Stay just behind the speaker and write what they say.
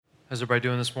How's everybody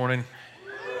doing this morning?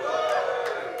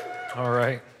 All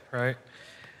right.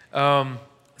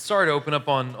 Sorry to open up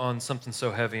on something so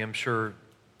heavy. I'm sure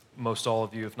most all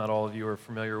of you, if not all of you, are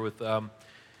familiar with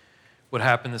what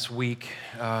happened this week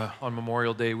on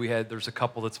Memorial Day. There's a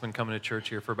couple that's been coming to church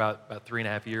here for about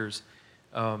 3.5 years.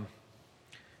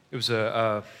 It was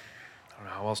I don't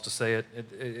know how else to say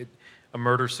it, a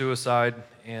murder-suicide,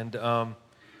 and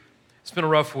it's been a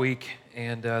rough week,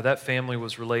 and that family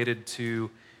was related to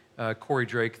Corey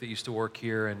Drake that used to work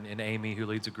here, and Amy, who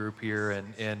leads a group here,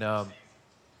 and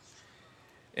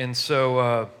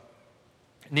so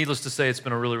needless to say, it's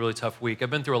been a really, really tough week.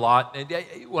 I've been through a lot. And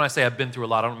when I say I've been through a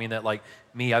lot, I don't mean that like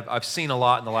me. I've seen a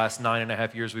lot in the last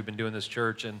 9.5 years we've been doing this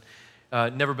church, and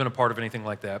never been a part of anything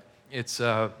like that. It's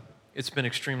been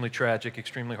extremely tragic,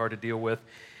 extremely hard to deal with.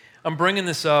 I'm bringing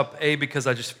this up, A, because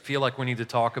I just feel like we need to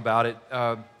talk about it,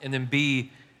 and then B,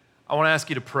 I want to ask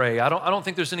you to pray. I don't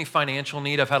think there's any financial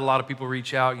need. I've had a lot of people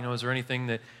reach out, is there anything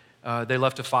that, they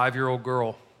left a 5-year-old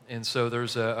girl, and so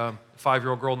there's a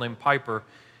 5-year-old girl named Piper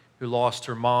who lost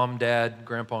her mom, dad,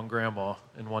 grandpa, and grandma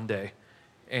in one day.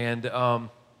 And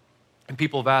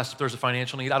people have asked if there's a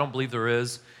financial need. I don't believe there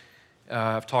is.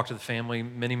 I've talked to the family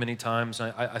many, many times.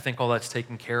 I think all that's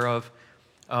taken care of.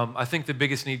 I think the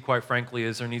biggest need, quite frankly,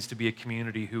 is there needs to be a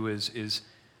community who is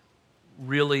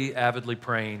really avidly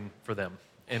praying for them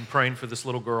and praying for this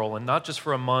little girl, and not just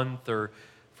for a month or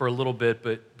for a little bit,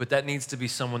 but that needs to be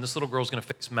someone. This little girl's going to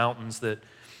face mountains that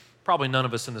probably none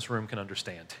of us in this room can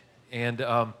understand. And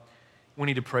we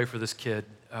need to pray for this kid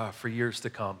for years to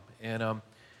come. And I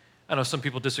know some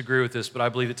people disagree with this, but I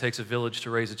believe it takes a village to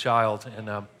raise a child,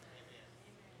 and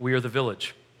we are the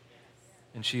village.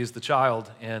 And she is the child,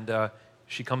 and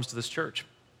she comes to this church.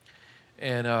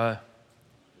 And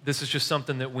this is just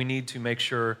something that we need to make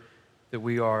sure that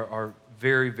we are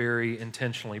very, very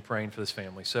intentionally praying for this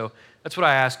family. So that's what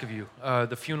I ask of you.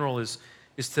 The funeral is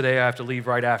today. I have to leave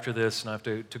right after this, and I have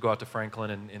to go out to Franklin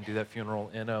and do that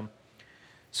funeral. And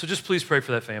so just please pray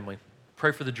for that family.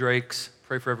 Pray for the Drakes.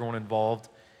 Pray for everyone involved.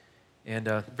 And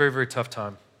very, very tough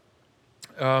time.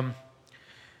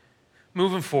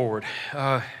 Moving forward,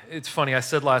 it's funny. I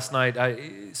said last night,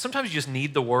 sometimes you just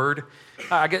need the word.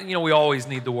 I get, we always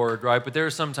need the word, right? But there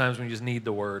are some times when you just need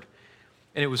the word.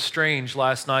 And it was strange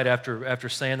last night after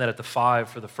saying that at the 5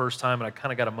 for the first time, and I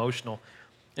kind of got emotional.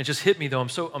 It just hit me, though. I'm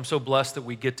so blessed that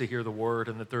we get to hear the word,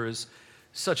 and that there is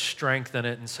such strength in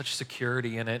it and such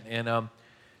security in it. And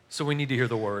so we need to hear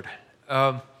the word.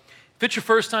 If it's your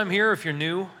first time here, if you're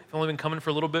new, if you've only been coming for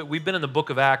a little bit, we've been in the book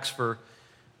of Acts for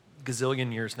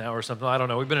gazillion years now or something. I don't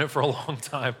know. We've been in it for a long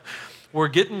time. We're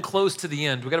getting close to the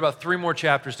end. We've got about 3 more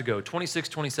chapters to go, 26,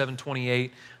 27,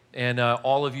 28, and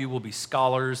all of you will be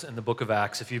scholars in the book of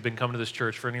Acts if you've been coming to this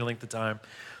church for any length of time.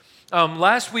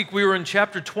 Last week we were in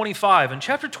chapter 25, and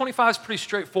chapter 25 is pretty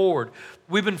straightforward.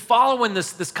 We've been following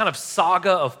this kind of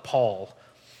saga of Paul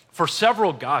for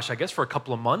for a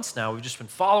couple of months now. We've just been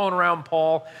following around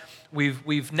Paul.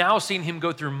 We've now seen him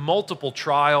go through multiple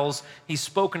trials. He's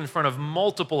spoken in front of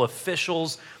multiple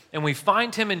officials, and we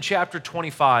find him in chapter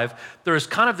 25. There's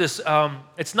kind of this,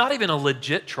 it's not even a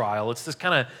legit trial. It's this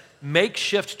kind of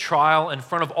makeshift trial in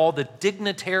front of all the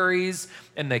dignitaries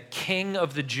and the king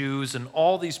of the Jews, and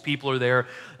all these people are there,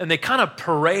 and they kind of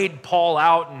parade Paul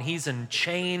out, and he's in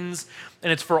chains,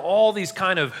 and it's for all these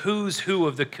kind of who's who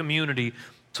of the community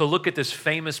to look at this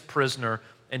famous prisoner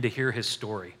and to hear his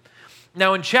story.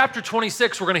 Now in chapter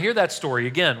 26, we're going to hear that story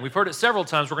again. We've heard it several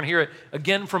times. We're going to hear it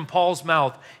again from Paul's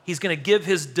mouth. He's going to give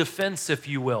his defense, if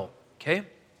you will, okay?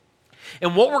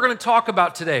 And what we're going to talk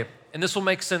about today, and this will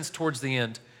make sense towards the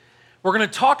end, we're going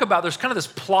to talk about, there's kind of this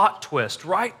plot twist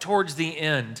right towards the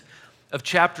end of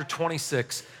chapter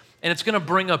 26, and it's going to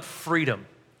bring up freedom.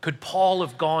 Could Paul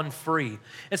have gone free?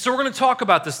 And so we're going to talk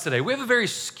about this today. We have a very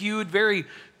skewed, very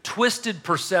twisted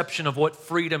perception of what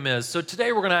freedom is. So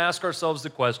today we're going to ask ourselves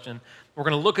the question, we're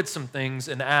going to look at some things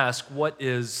and ask, what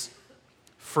is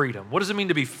freedom? What does it mean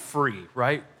to be free,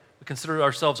 right? We consider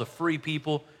ourselves a free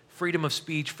people, freedom of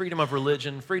speech, freedom of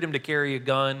religion, freedom to carry a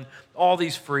gun, all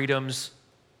these freedoms.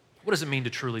 What does it mean to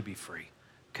truly be free?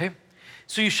 Okay?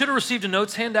 So you should have received a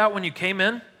notes handout when you came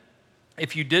in.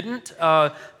 If you didn't,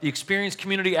 the Experience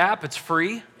Community app, it's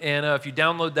free. And if you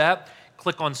download that,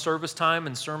 click on service time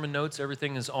and sermon notes.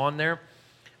 Everything is on there,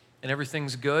 and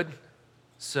everything's good.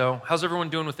 So how's everyone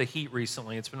doing with the heat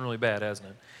recently? It's been really bad, hasn't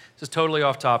it? This is totally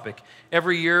off topic.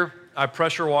 Every year, I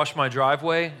pressure wash my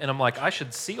driveway, and I'm like, I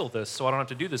should seal this so I don't have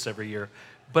to do this every year.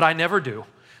 But I never do.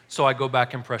 So I go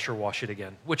back and pressure wash it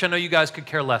again, which I know you guys could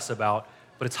care less about,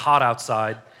 but it's hot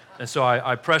outside. And so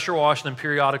I pressure wash and then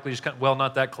periodically just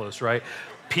not that close, right?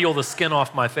 Peel the skin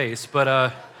off my face.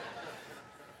 But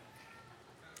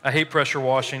I hate pressure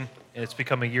washing, and it's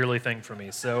become a yearly thing for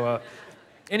me. So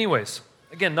anyways,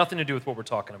 again, nothing to do with what we're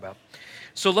talking about.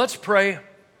 So let's pray.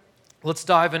 Let's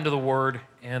dive into the Word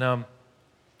and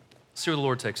see where the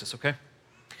Lord takes us, okay?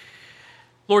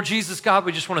 Lord Jesus, God,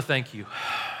 we just want to thank you.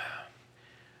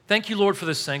 Thank you, Lord, for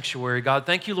this sanctuary, God.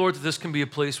 Thank you, Lord, that this can be a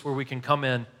place where we can come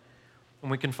in and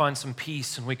we can find some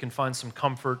peace and we can find some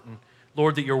comfort. And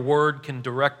Lord, that your Word can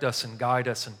direct us and guide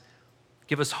us and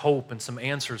give us hope and some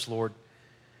answers, Lord.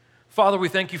 Father, we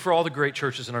thank you for all the great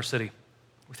churches in our city.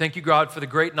 We thank you, God, for the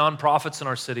great nonprofits in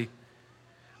our city.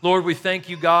 Lord, we thank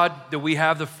you, God, that we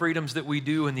have the freedoms that we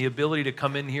do and the ability to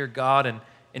come in here, God,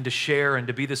 and to share and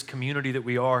to be this community that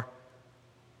we are.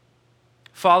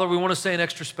 Father, we want to say an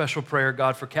extra special prayer,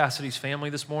 God, for Cassidy's family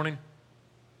this morning.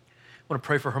 I want to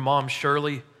pray for her mom,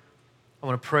 Shirley. I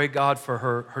want to pray, God, for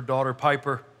her daughter,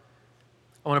 Piper.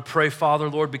 I want to pray, Father,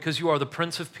 Lord, because you are the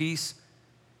Prince of Peace,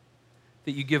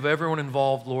 that you give everyone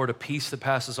involved, Lord, a peace that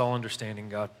passes all understanding,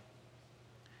 God.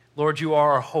 Lord, you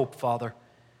are our hope, Father.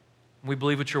 We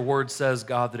believe what your word says,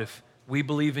 God, that if we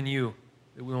believe in you,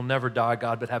 that we will never die,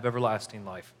 God, but have everlasting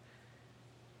life.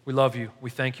 We love you. We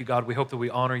thank you, God. We hope that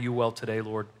we honor you well today,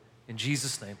 Lord. In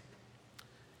Jesus' name,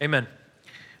 amen.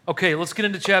 Okay, let's get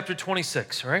into chapter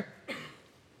 26, all right?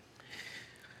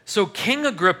 So King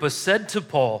Agrippa said to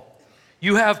Paul,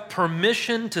 "You have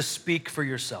permission to speak for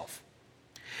yourself."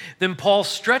 Then Paul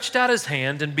stretched out his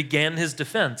hand and began his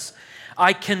defense.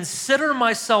 "I consider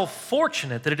myself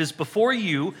fortunate that it is before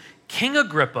you, King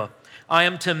Agrippa, I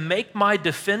am to make my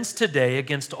defense today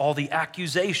against all the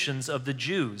accusations of the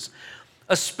Jews,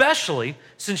 especially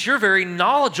since you're very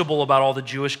knowledgeable about all the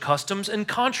Jewish customs and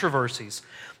controversies.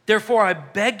 Therefore, I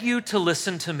beg you to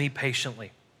listen to me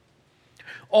patiently.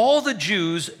 All the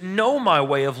Jews know my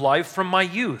way of life from my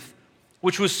youth,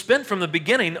 which was spent from the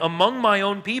beginning among my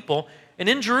own people and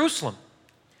in Jerusalem.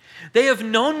 They have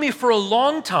known me for a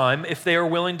long time, if they are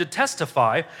willing to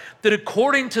testify, that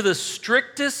according to the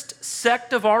strictest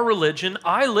sect of our religion,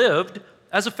 I lived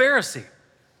as a Pharisee.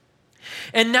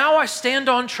 And now I stand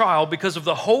on trial because of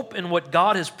the hope in what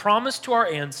God has promised to our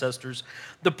ancestors,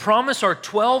 the promise our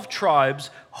 12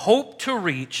 tribes hope to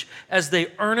reach as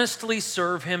they earnestly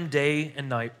serve him day and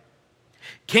night.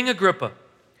 King Agrippa,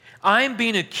 I am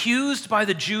being accused by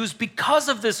the Jews because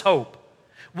of this hope.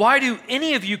 Why do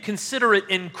any of you consider it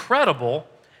incredible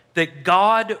that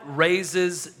God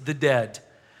raises the dead?"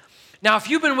 Now, if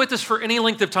you've been with us for any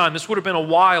length of time, this would have been a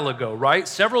while ago, right?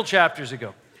 Several chapters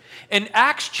ago. In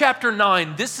Acts chapter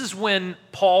 9, this is when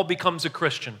Paul becomes a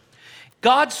Christian.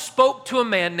 God spoke to a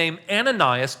man named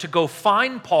Ananias to go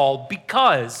find Paul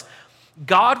because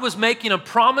God was making a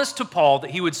promise to Paul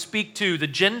that he would speak to the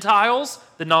Gentiles,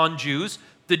 the non-Jews,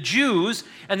 the Jews,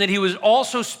 and that he would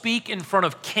also speak in front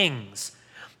of kings.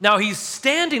 Now he's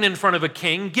standing in front of a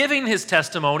king, giving his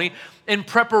testimony in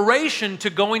preparation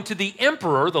to going to the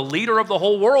emperor, the leader of the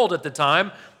whole world at the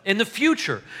time, in the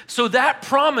future. So that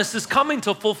promise is coming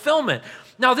to fulfillment.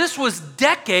 Now this was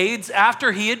decades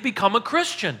after he had become a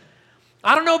Christian.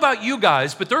 I don't know about you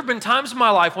guys, but there have been times in my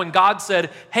life when God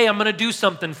said, "Hey, I'm going to do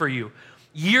something for you."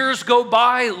 Years go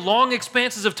by, long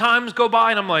expanses of times go by,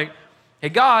 and I'm like, "Hey,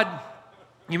 God,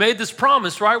 you made this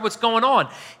promise, right? What's going on?"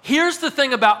 Here's the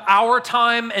thing about our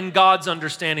time and God's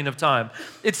understanding of time.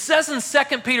 It says in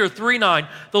 2 Peter 3:9,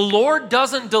 the Lord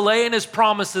doesn't delay in his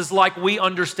promises like we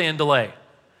understand delay.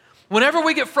 Whenever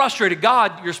we get frustrated,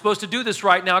 "God, you're supposed to do this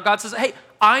right now." God says, "Hey,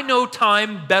 I know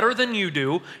time better than you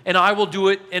do, and I will do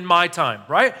it in my time,"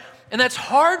 right? And that's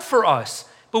hard for us,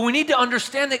 but we need to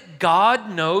understand that God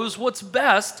knows what's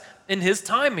best in his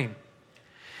timing.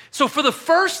 So for the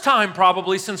first time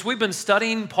probably since we've been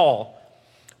studying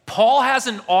Paul has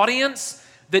an audience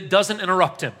that doesn't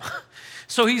interrupt him.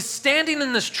 So he's standing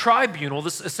in this tribunal,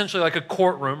 this is essentially like a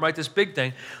courtroom, right? This big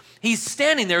thing. He's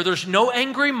standing there. There's no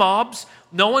angry mobs.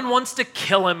 No one wants to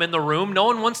kill him in the room. No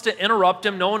one wants to interrupt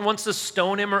him. No one wants to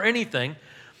stone him or anything.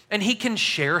 And he can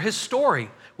share his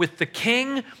story with the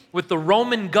king, with the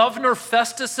Roman governor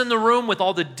Festus in the room, with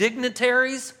all the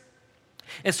dignitaries.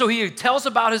 And so he tells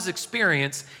about his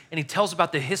experience, and he tells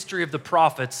about the history of the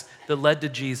prophets that led to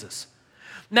Jesus.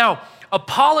 Now,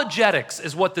 apologetics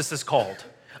is what this is called.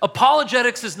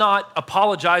 Apologetics is not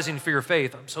apologizing for your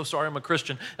faith. "I'm so sorry, I'm a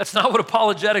Christian." That's not what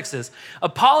apologetics is.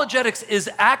 Apologetics is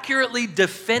accurately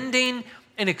defending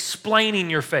and explaining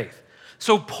your faith.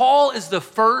 So Paul is the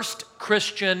first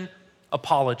Christian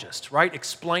apologist, right?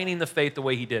 Explaining the faith the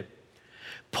way he did.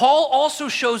 Paul also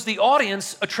shows the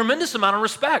audience a tremendous amount of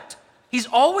respect. He's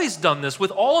always done this with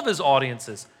all of his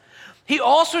audiences. He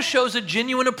also shows a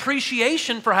genuine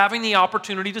appreciation for having the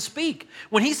opportunity to speak.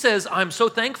 When he says, "I'm so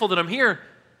thankful that I'm here,"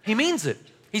 he means it.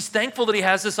 He's thankful that he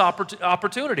has this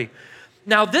opportunity.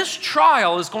 Now, this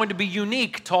trial is going to be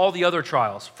unique to all the other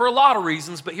trials for a lot of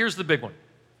reasons, but here's the big one.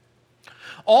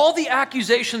 All the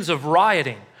accusations of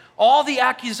rioting, all the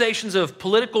accusations of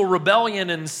political rebellion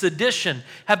and sedition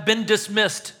have been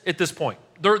dismissed at this point.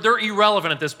 They're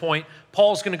irrelevant at this point.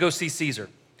 Paul's going to go see Caesar.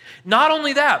 Not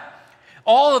only that,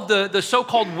 all of the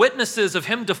so-called witnesses of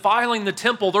him defiling the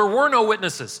temple, there were no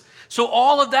witnesses. So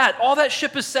all that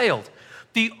ship has sailed.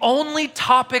 The only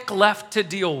topic left to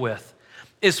deal with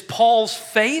is Paul's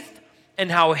faith and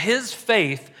how his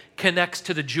faith connects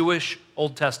to the Jewish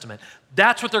Old Testament.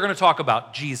 That's what they're going to talk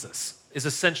about. Jesus is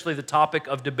essentially the topic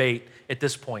of debate at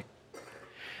this point.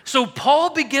 So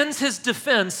Paul begins his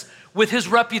defense with his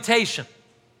reputation.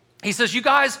 He says, you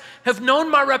guys have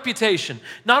known my reputation.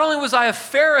 Not only was I a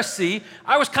Pharisee,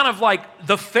 I was kind of like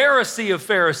the Pharisee of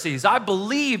Pharisees. I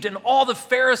believed in all the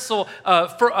Pharisaical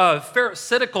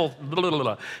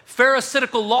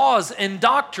laws and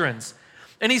doctrines.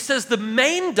 And he says the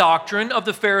main doctrine of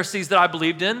the Pharisees that I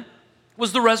believed in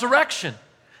was the resurrection.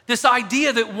 This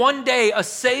idea that one day a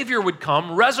Savior would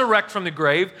come, resurrect from the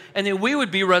grave, and then we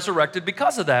would be resurrected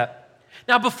because of that.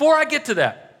 Now, before I get to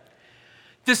that,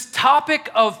 this topic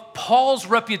of Paul's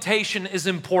reputation is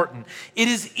important. It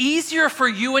is easier for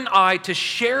you and I to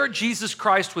share Jesus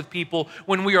Christ with people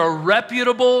when we are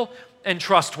reputable and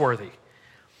trustworthy.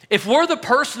 If we're the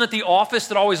person at the office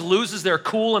that always loses their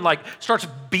cool and like starts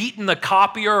beating the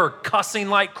copier or cussing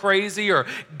like crazy or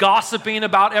gossiping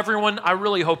about everyone, I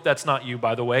really hope that's not you,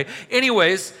 by the way.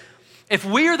 Anyways, if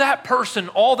we're that person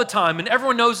all the time and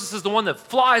everyone knows this is the one that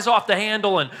flies off the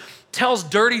handle and tells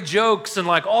dirty jokes and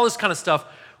like all this kind of stuff,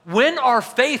 when our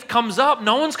faith comes up,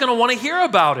 no one's going to want to hear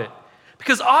about it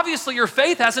because obviously your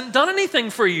faith hasn't done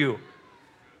anything for you.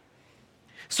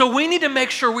 So we need to make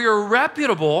sure we are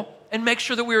reputable and make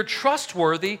sure that we are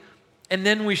trustworthy, and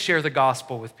then we share the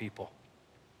gospel with people.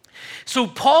 So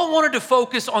Paul wanted to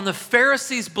focus on the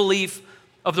Pharisees' belief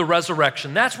of the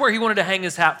resurrection. That's where he wanted to hang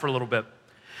his hat for a little bit.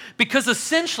 Because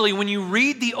essentially, when you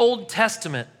read the Old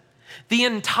Testament, the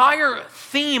entire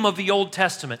theme of the Old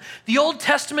Testament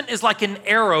is like an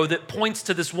arrow that points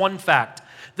to this one fact,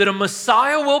 that a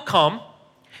Messiah will come,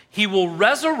 he will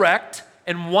resurrect,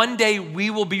 and one day we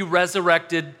will be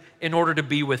resurrected in order to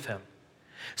be with him.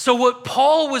 So what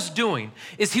Paul was doing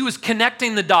is he was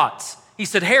connecting the dots. He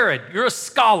said, Herod, you're a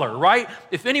scholar, right?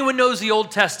 If anyone knows the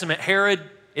Old Testament, Herod,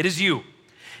 it is you.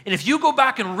 And if you go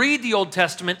back and read the Old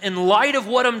Testament in light of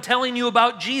what I'm telling you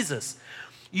about Jesus,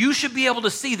 you should be able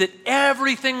to see that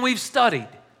everything we've studied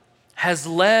has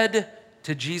led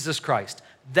to Jesus Christ.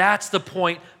 That's the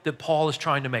point that Paul is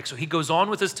trying to make. So he goes on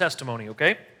with his testimony,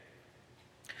 okay?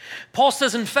 Paul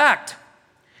says, in fact,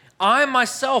 I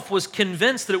myself was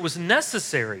convinced that it was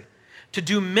necessary to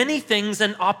do many things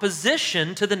in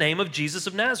opposition to the name of Jesus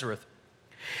of Nazareth.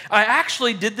 I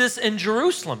actually did this in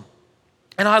Jerusalem,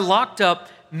 and I locked up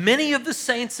many of the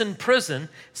saints in prison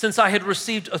since I had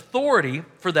received authority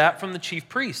for that from the chief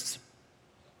priests.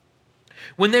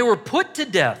 When they were put to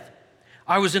death,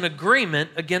 I was in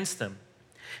agreement against them.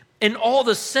 In all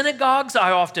the synagogues, I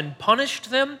often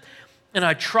punished them, and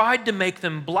I tried to make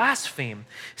them blaspheme.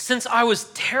 Since I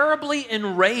was terribly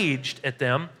enraged at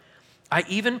them, I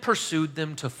even pursued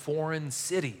them to foreign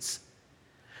cities.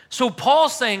 So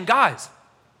Paul's saying, guys,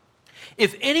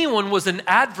 if anyone was an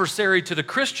adversary to the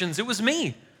Christians, it was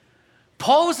me.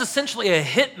 Paul was essentially a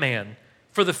hitman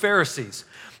for the Pharisees.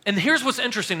 And here's what's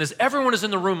interesting is everyone is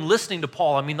in the room listening to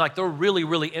Paul. I mean, like they're really,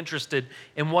 really interested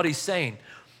in what he's saying.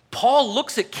 Paul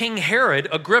looks at King Herod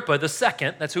Agrippa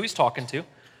II, that's who he's talking to,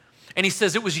 and he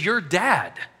says, it was your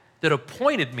dad that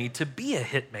appointed me to be a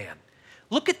hitman.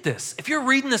 Look at this. If you're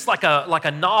reading this like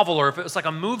a novel or if it was like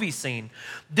a movie scene,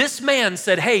 this man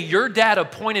said, hey, your dad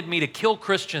appointed me to kill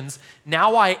Christians.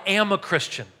 Now I am a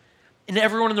Christian. And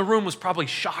everyone in the room was probably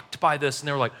shocked by this. And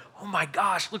they were like, oh my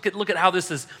gosh, look at how this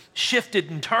has shifted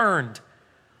and turned.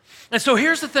 And so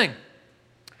here's the thing.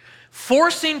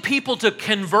 Forcing people to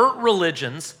convert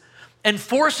religions and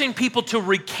forcing people to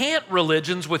recant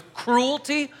religions with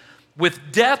cruelty,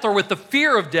 with death, or with the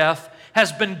fear of death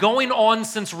has been going on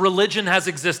since religion has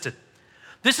existed.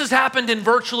 This has happened in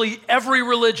virtually every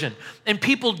religion, and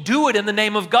people do it in the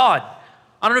name of God.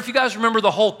 I don't know if you guys remember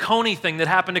the whole Coney thing that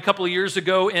happened a couple of years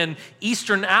ago in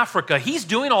Eastern Africa. He's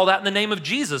doing all that in the name of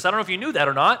Jesus. I don't know if you knew that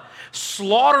or not.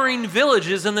 Slaughtering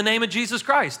villages in the name of Jesus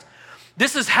Christ.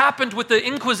 This has happened with the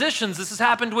Inquisitions. This has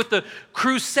happened with the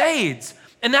Crusades.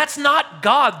 And that's not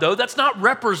God, though. That's not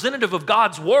representative of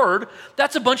God's word.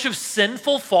 That's a bunch of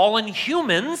sinful, fallen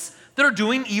humans that are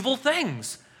doing evil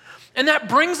things. And that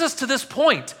brings us to this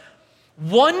point.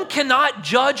 One cannot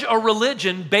judge a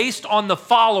religion based on the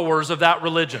followers of that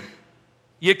religion.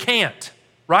 You can't,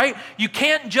 right? You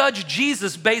can't judge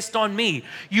Jesus based on me.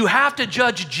 You have to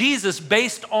judge Jesus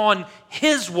based on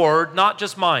his word, not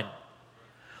just mine.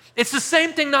 It's the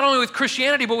same thing not only with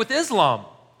Christianity, but with Islam.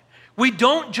 We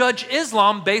don't judge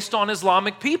Islam based on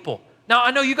Islamic people. Now,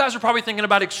 I know you guys are probably thinking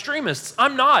about extremists.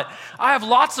 I'm not. I have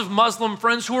lots of Muslim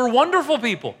friends who are wonderful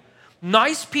people.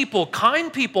 Nice people,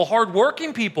 kind people,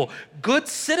 hardworking people, good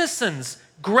citizens,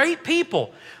 great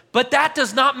people. But that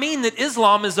does not mean that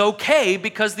Islam is okay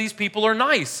because these people are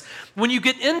nice. When you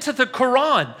get into the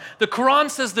Quran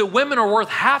says that women are worth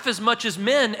half as much as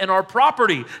men and are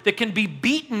property that can be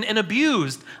beaten and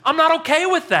abused. I'm not okay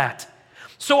with that.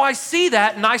 So I see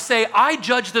that and I say, I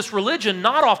judge this religion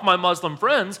not off my Muslim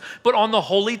friends, but on the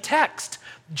holy text.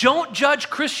 Don't judge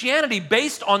Christianity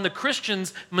based on the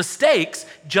Christians' mistakes.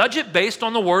 Judge it based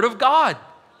on the Word of God.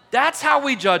 That's how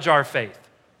we judge our faith.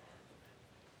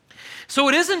 So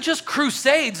it isn't just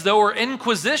crusades, though, or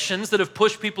inquisitions that have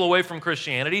pushed people away from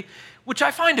Christianity, which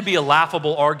I find to be a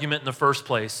laughable argument in the first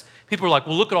place. People are like,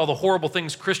 well, look at all the horrible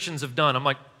things Christians have done. I'm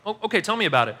like, oh, okay, tell me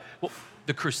about it. Well,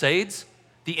 the crusades,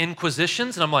 the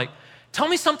inquisitions, and I'm like, tell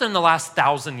me something in the last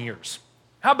 1,000 years.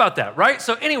 How about that, right?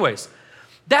 So anyways,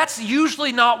 that's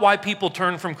usually not why people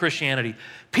turn from Christianity.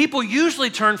 People usually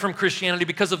turn from Christianity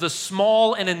because of the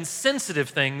small and insensitive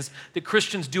things that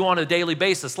Christians do on a daily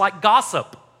basis, like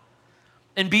gossip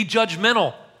and be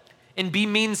judgmental and be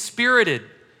mean-spirited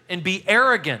and be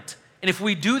arrogant. And if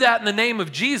we do that in the name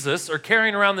of Jesus or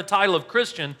carrying around the title of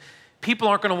Christian, people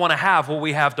aren't going to want to have what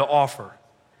we have to offer.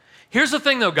 Here's the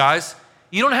thing though, guys.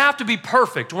 You don't have to be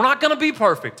perfect. We're not going to be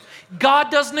perfect.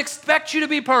 God doesn't expect you to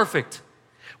be perfect.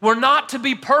 We're not to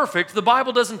be perfect. The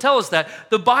Bible doesn't tell us that.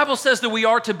 The Bible says that we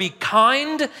are to be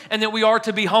kind and that we are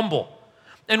to be humble.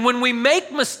 And when we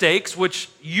make mistakes, which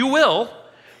you will,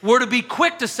 we're to be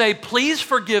quick to say, please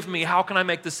forgive me. How can I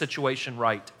make this situation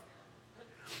right?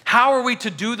 How are we to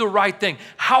do the right thing?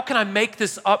 How can I make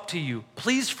this up to you?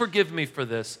 Please forgive me for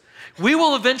this. We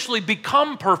will eventually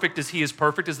become perfect as he is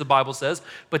perfect, as the Bible says,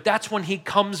 but that's when he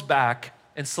comes back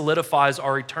and solidifies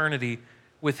our eternity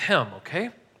with him, okay?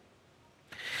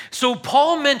 So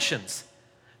Paul mentions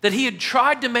that he had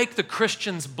tried to make the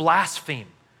Christians blaspheme,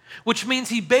 which means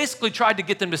he basically tried to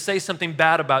get them to say something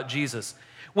bad about Jesus.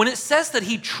 When it says that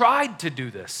he tried to do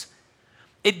this,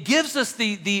 it gives us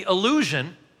the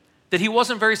illusion that he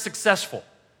wasn't very successful.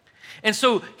 And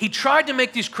so he tried to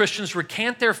make these Christians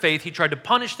recant their faith. He tried to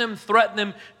punish them, threaten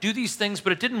them, do these things,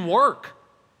 but it didn't work.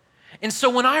 And so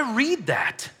when I read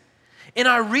that, and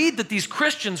I read that these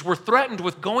Christians were threatened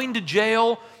with going to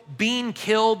jail, being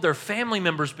killed, their family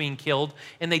members being killed,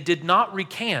 and they did not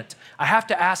recant, I have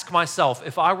to ask myself,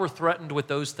 if I were threatened with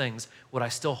those things, would I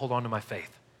still hold on to my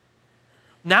faith?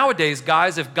 Nowadays,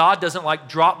 guys, if God doesn't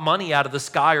drop money out of the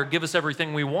sky or give us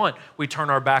everything we want, we turn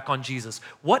our back on Jesus.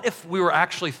 What if we were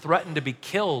actually threatened to be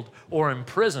killed or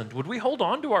imprisoned? Would we hold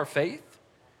on to our faith?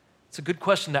 It's a good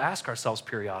question to ask ourselves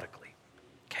periodically.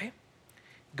 Okay?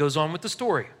 Goes on with the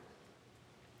story.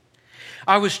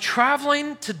 I was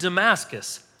traveling to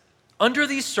Damascus under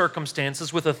these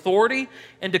circumstances with authority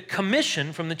and a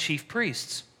commission from the chief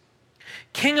priests.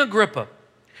 King Agrippa,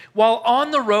 while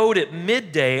on the road at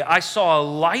midday, I saw a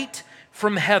light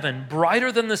from heaven, brighter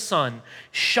than the sun,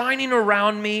 shining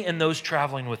around me and those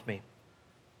traveling with me.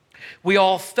 We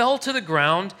all fell to the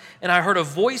ground, and I heard a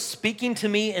voice speaking to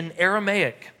me in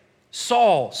Aramaic.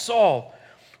 Saul, Saul,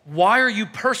 why are you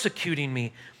persecuting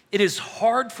me? It is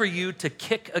hard for you to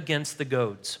kick against the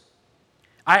goads.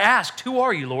 I asked, who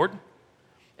are you, Lord?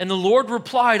 And the Lord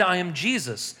replied, I am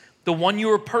Jesus, the one you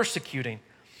are persecuting.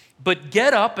 But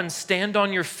get up and stand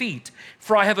on your feet,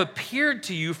 for I have appeared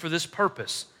to you for this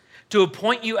purpose, to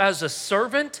appoint you as a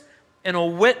servant and a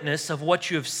witness of what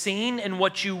you have seen and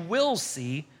what you will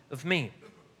see of me.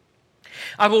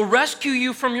 I will rescue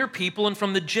you from your people and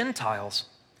from the Gentiles.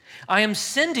 I am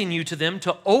sending you to them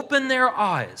to open their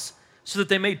eyes so that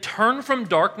they may turn from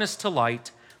darkness to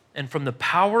light and from the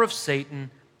power of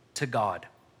Satan to God,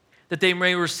 that they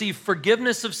may receive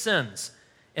forgiveness of sins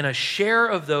and a share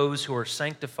of those who are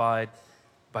sanctified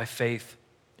by faith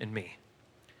in me.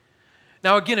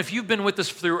 Now, again, if you've been with us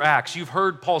through Acts, you've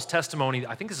heard Paul's testimony.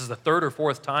 I think this is the third or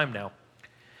fourth time now.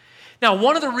 Now,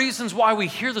 one of the reasons why we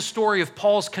hear the story of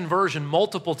Paul's conversion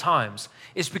multiple times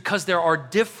is because there are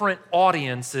different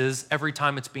audiences every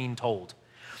time it's being told.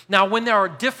 Now, when there are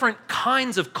different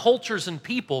kinds of cultures and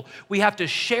people, we have to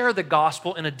share the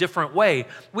gospel in a different way.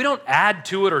 We don't add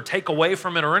to it or take away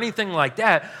from it or anything like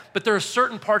that, but there are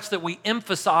certain parts that we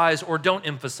emphasize or don't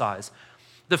emphasize.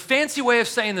 The fancy way of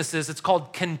saying this is it's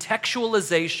called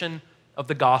contextualization of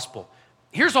the gospel.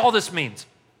 Here's all this means.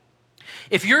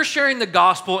 If you're sharing the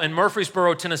gospel in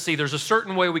Murfreesboro, Tennessee, there's a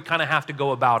certain way we kind of have to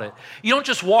go about it. You don't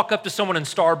just walk up to someone in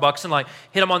Starbucks and like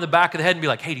hit them on the back of the head and be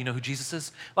like, hey, do you know who Jesus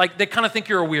is? Like they kind of think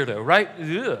you're a weirdo, right?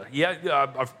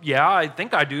 Yeah, I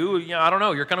think I do. Yeah, I don't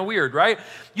know. You're kind of weird, right?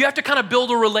 You have to kind of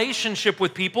build a relationship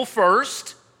with people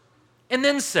first and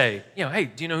then say, hey,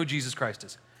 do you know who Jesus Christ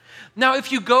is? Now,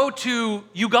 if you go to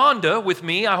Uganda with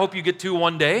me, I hope you get to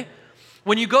one day.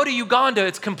 When you go to Uganda,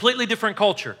 it's completely different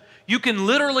culture. You can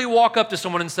literally walk up to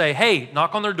someone and say, hey,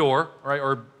 knock on their door, right?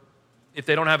 Or if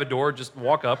they don't have a door, just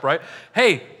walk up, right?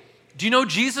 Hey, do you know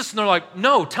Jesus? And they're like,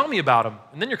 no, tell me about him.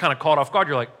 And then you're kind of caught off guard.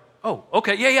 You're like, oh,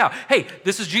 okay, yeah. Hey,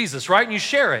 this is Jesus, right? And you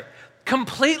share it.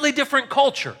 Completely different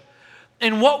culture.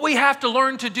 And what we have to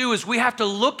learn to do is we have to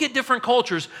look at different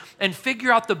cultures and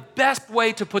figure out the best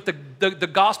way to put the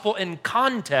gospel in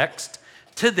context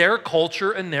to their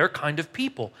culture and their kind of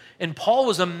people. And Paul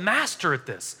was a master at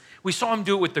this. We saw him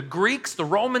do it with the Greeks, the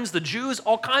Romans, the Jews,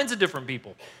 all kinds of different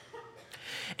people.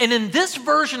 And in this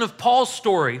version of Paul's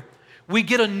story, we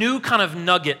get a new kind of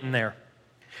nugget in there.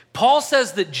 Paul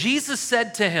says that Jesus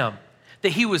said to him that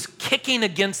he was kicking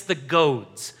against the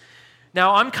goads.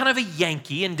 Now, I'm kind of a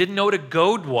Yankee and didn't know what a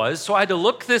goad was, so I had to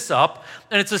look this up,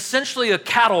 and it's essentially a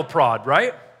cattle prod,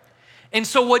 right? And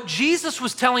so what Jesus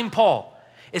was telling Paul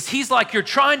is he's like, you're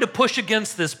trying to push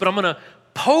against this, but I'm going to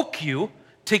poke you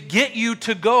to get you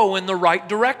to go in the right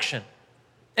direction.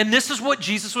 And this is what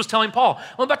Jesus was telling Paul.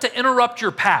 I'm about to interrupt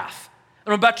your path.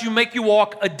 I'm about to make you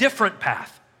walk a different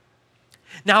path.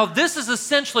 Now, this is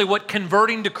essentially what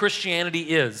converting to Christianity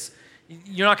is.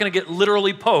 You're not going to get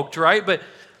literally poked, right? But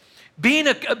being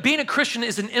a Christian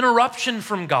is an interruption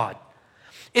from God.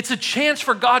 It's a chance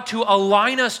for God to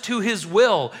align us to his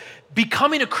will.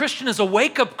 Becoming a Christian is a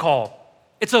wake-up call.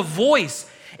 It's a voice.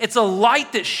 It's a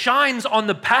light that shines on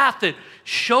the path that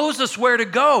shows us where to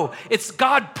go. It's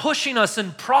God pushing us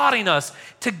and prodding us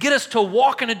to get us to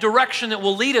walk in a direction that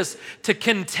will lead us to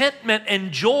contentment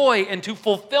and joy and to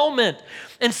fulfillment.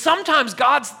 And sometimes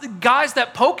guys,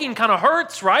 that poking kind of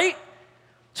hurts, right?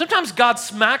 Sometimes God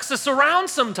smacks us around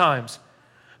sometimes.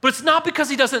 But it's not because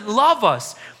he doesn't love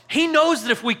us. He knows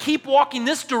that if we keep walking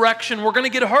this direction, we're going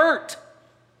to get hurt.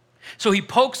 So he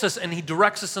pokes us and he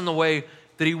directs us in the way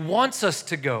that he wants us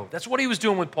to go. That's what he was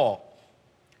doing with Paul.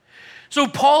 So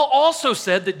Paul also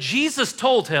said that Jesus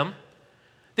told him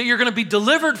that you're going to be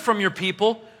delivered from your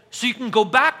people so you can go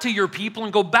back to your people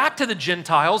and go back to the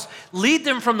Gentiles, lead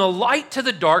them from the light to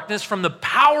the darkness, from the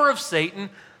power of Satan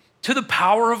to the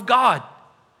power of God.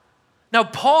 Now,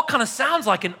 Paul kind of sounds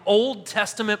like an Old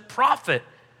Testament prophet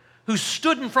who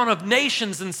stood in front of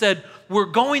nations and said, we're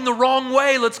going the wrong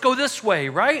way, let's go this way,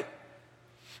 right?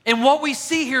 And what we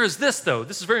see here is this, though.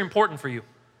 This is very important for you.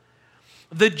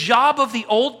 The job of the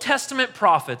Old Testament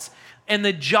prophets and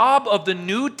the job of the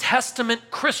New Testament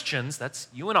Christians, that's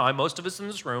you and I, most of us in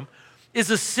this room,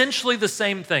 is essentially the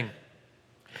same thing.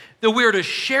 That we are to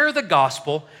share the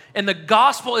gospel, and the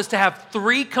gospel is to have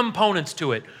three components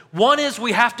to it. One is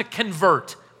we have to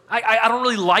convert. I don't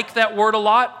really like that word a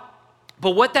lot,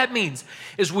 but what that means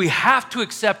is we have to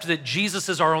accept that Jesus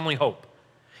is our only hope.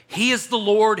 He is the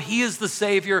Lord, he is the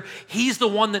Savior, he's the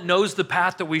one that knows the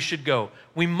path that we should go.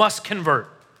 We must convert.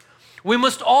 We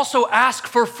must also ask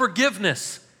for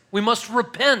forgiveness. We must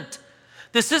repent.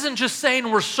 This isn't just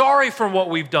saying we're sorry for what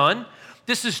we've done.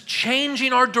 This is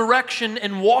changing our direction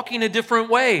and walking a different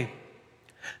way.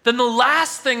 Then the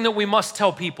last thing that we must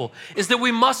tell people is that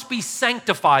we must be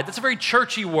sanctified. That's a very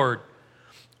churchy word.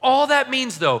 All that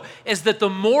means, though, is that the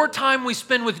more time we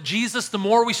spend with Jesus, the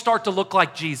more we start to look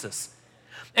like Jesus.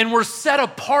 And we're set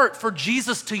apart for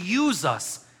Jesus to use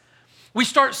us. We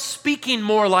start speaking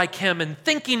more like him and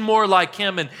thinking more like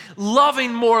him and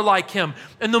loving more like him.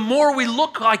 And the more we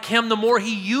look like him, the more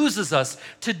he uses us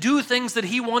to do things that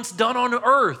he wants done on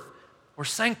earth. We're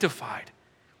sanctified.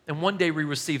 And one day we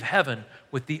receive heaven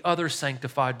with the other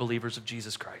sanctified believers of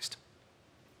Jesus Christ.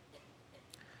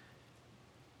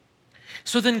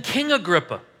 So then, King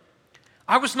Agrippa,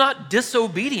 I was not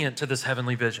disobedient to this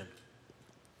heavenly vision.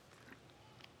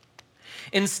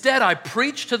 Instead, I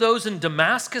preached to those in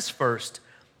Damascus first,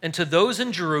 and to those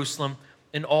in Jerusalem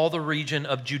and all the region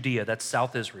of Judea, that's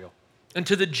South Israel, and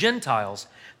to the Gentiles,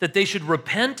 that they should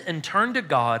repent and turn to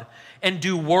God and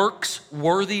do works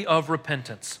worthy of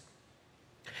repentance.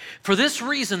 For this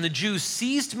reason, the Jews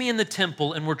seized me in the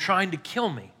temple and were trying to kill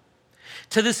me.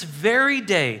 To this very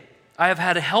day, I have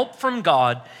had help from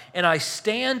God, and I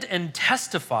stand and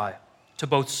testify to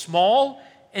both small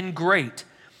and great,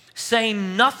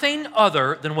 saying nothing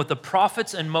other than what the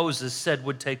prophets and Moses said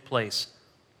would take place,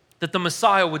 that the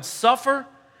Messiah would suffer,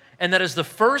 and that as the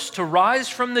first to rise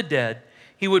from the dead,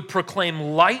 he would proclaim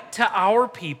light to our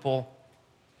people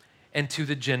and to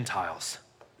the Gentiles.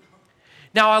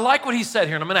 Now, I like what he said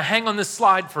here, and I'm going to hang on this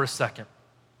slide for a second.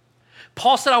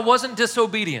 Paul said I wasn't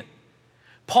disobedient.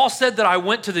 Paul said that I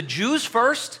went to the Jews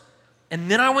first, and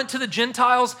then I went to the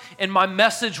Gentiles, and my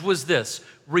message was this: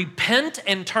 repent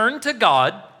and turn to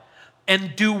God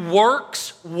and do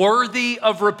works worthy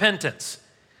of repentance.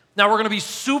 Now, we're going to be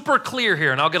super clear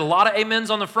here, and I'll get a lot of amens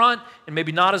on the front and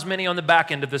maybe not as many on the back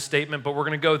end of this statement, but we're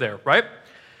going to go there, right?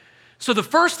 So the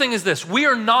first thing is this: we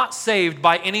are not saved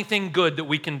by anything good that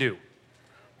we can do.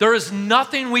 There is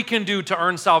nothing we can do to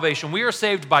earn salvation. We are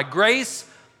saved by grace,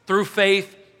 through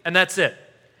faith, and that's it.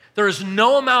 There is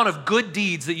no amount of good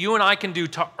deeds that you and I can do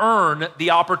to earn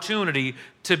the opportunity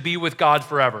to be with God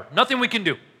forever. Nothing we can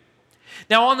do.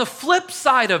 Now, on the flip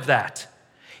side of that,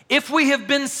 if we have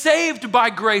been saved by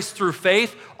grace through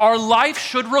faith, our life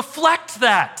should reflect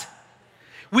that.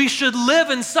 We should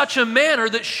live in such a manner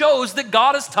that shows that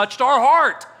God has touched our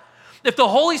heart. If the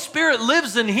Holy Spirit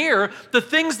lives in here, the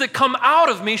things that come out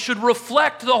of me should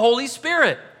reflect the Holy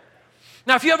Spirit.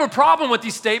 Now, if you have a problem with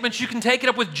these statements, you can take it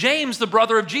up with James, the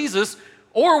brother of Jesus,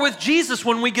 or with Jesus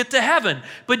when we get to heaven.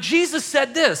 But Jesus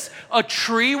said this: a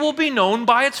tree will be known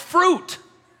by its fruit.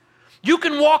 You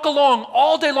can walk along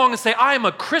all day long and say, I am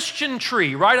a Christian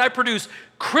tree, right? I produce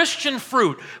Christian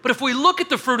fruit. But if we look at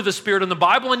the fruit of the Spirit in the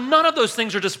Bible and none of those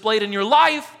things are displayed in your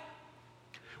life,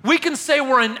 we can say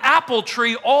we're an apple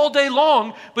tree all day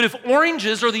long, but if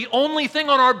oranges are the only thing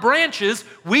on our branches,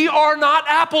 we are not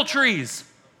apple trees.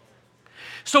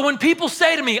 So when people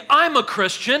say to me, I'm a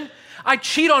Christian, I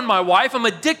cheat on my wife, I'm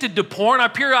addicted to porn, I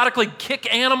periodically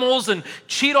kick animals and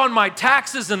cheat on my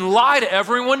taxes and lie to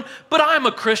everyone, but I'm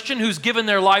a Christian who's given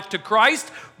their life to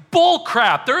Christ. Bull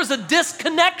crap, there is a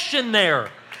disconnection there.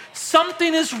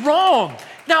 Something is wrong.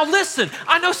 Now listen,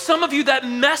 I know some of you that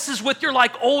messes with your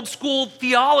like old school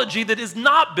theology that is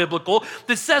not biblical,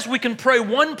 that says we can pray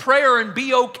one prayer and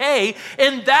be okay,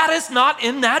 and that is not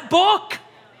in that book.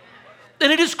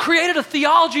 And it has created a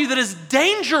theology that is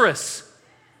dangerous.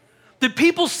 That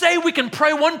people say we can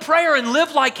pray one prayer and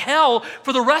live like hell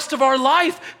for the rest of our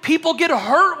life. People get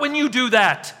hurt when you do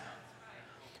that.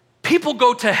 People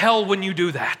go to hell when you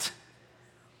do that.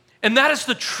 And that is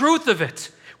the truth of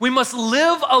it. We must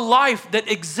live a life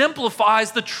that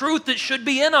exemplifies the truth that should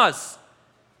be in us.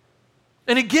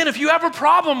 And again, if you have a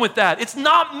problem with that, it's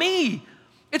not me.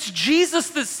 It's Jesus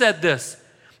that said this.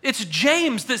 It's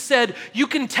James that said, you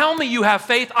can tell me you have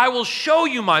faith, I will show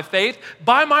you my faith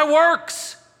by my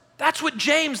works. That's what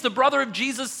James, the brother of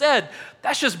Jesus, said.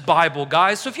 That's just Bible,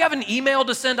 guys. So if you have an email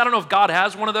to send, I don't know if God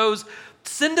has one of those,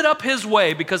 send it up his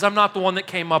way because I'm not the one that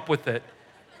came up with it.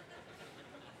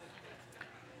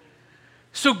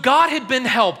 So God had been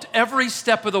helped every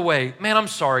step of the way. Man, I'm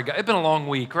sorry, guys. It's been a long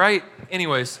week, right?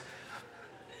 Anyways,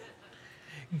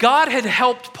 God had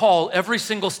helped Paul every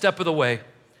single step of the way.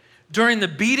 During the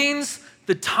beatings,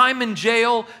 the time in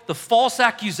jail, the false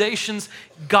accusations,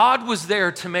 God was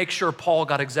there to make sure Paul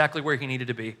got exactly where he needed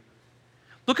to be.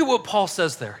 Look at what Paul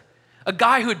says there. A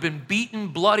guy who had been beaten,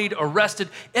 bloodied, arrested.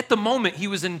 At the moment, he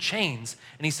was in chains.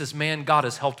 And he says, man, God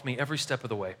has helped me every step of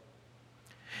the way.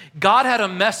 God had a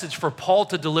message for Paul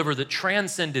to deliver that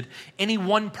transcended any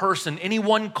one person, any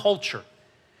one culture.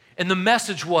 And the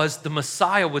message was the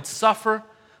Messiah would suffer,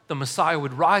 the Messiah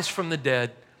would rise from the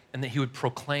dead, and that he would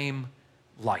proclaim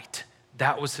light.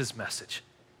 That was his message.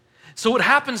 So what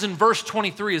happens in verse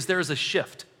 23 is there's a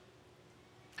shift.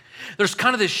 There's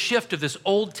kind of this shift of this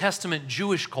Old Testament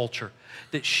Jewish culture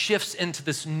that shifts into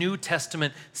this New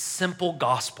Testament simple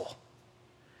gospel.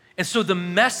 And so the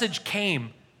message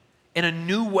came in a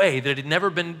new way that had never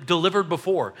been delivered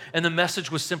before. And the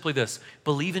message was simply this: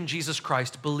 believe in Jesus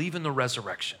Christ, believe in the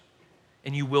resurrection,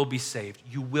 and you will be saved.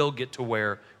 You will get to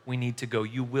where we need to go.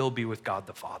 You will be with God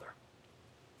the Father.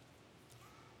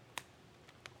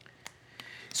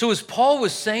 So as Paul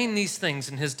was saying these things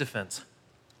in his defense,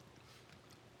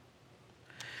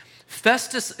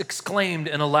 Festus exclaimed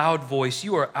in a loud voice,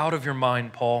 "You are out of your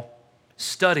mind, Paul.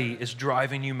 Study is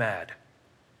driving you mad."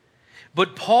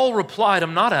 But Paul replied,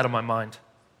 "I'm not out of my mind,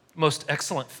 most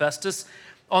excellent Festus.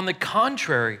 On the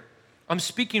contrary, I'm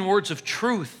speaking words of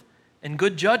truth and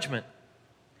good judgment.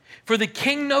 For the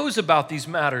king knows about these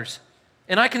matters,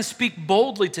 and I can speak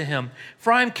boldly to him,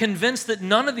 for I am convinced that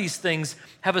none of these things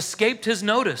have escaped his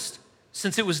notice,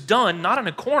 since it was done not in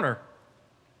a corner.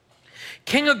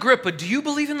 King Agrippa, do you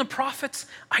believe in the prophets?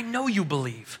 I know you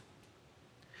believe."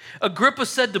 Agrippa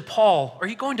said to Paul, "Are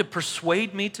you going to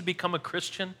persuade me to become a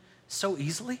Christian so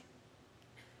easily?"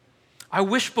 "I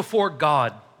wish before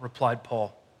God," replied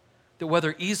Paul, "that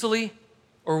whether easily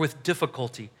or with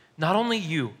difficulty, not only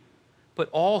you, but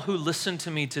all who listen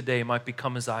to me today might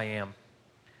become as I am,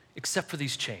 except for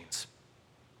these chains."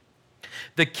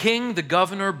 The king, the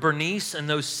governor, Bernice, and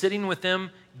those sitting with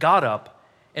him got up,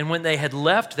 and when they had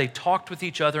left, they talked with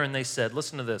each other, and they said,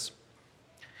 listen to this,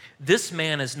 "This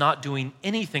man is not doing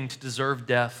anything to deserve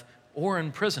death or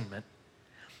imprisonment."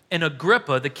 And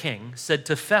Agrippa, the king, said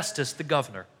to Festus, the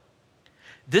governor,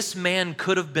 "This man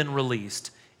could have been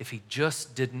released if he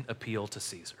just didn't appeal to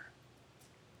Caesar."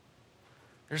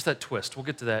 There's that twist. We'll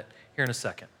get to that here in a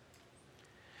second.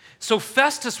 So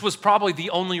Festus was probably the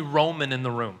only Roman in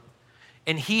the room,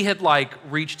 and he had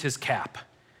reached his cap.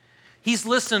 He's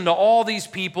listening to all these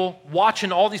people,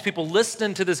 watching all these people,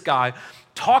 listening to this guy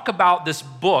talk about this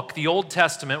book, the Old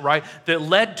Testament, right, that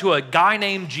led to a guy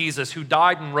named Jesus who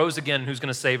died and rose again, who's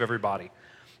going to save everybody.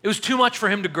 It was too much for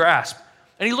him to grasp.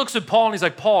 And he looks at Paul and he's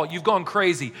like, "Paul, you've gone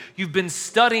crazy. You've been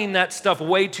studying that stuff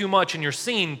way too much and you're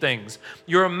seeing things.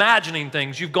 You're imagining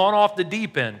things. You've gone off the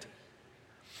deep end."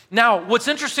 Now, what's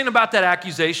interesting about that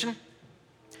accusation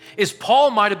is Paul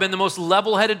might have been the most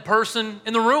level-headed person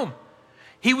in the room.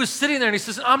 He was sitting there and he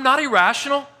says, "I'm not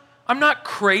irrational. I'm not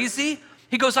crazy."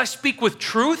 He goes, "I speak with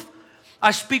truth.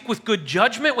 I speak with good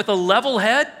judgment, with a level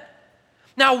head."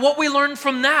 Now, what we learn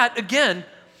from that, again,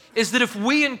 is that if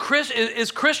we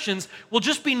as Christians will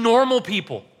just be normal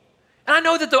people. And I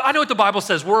know what the Bible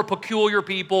says. We're a peculiar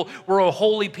people. We're a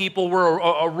holy people. We're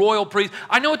a royal priest.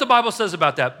 I know what the Bible says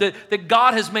about that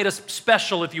God has made us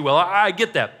special, if you will. I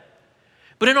get that.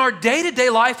 But in our day-to-day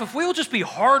life, if we will just be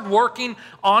hardworking,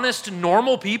 honest,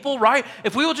 normal people, right?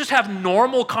 If we will just have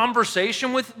normal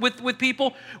conversation with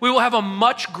people, we will have a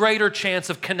much greater chance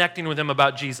of connecting with them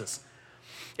about Jesus.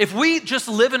 If we just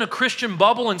live in a Christian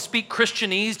bubble and speak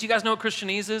Christianese, do you guys know what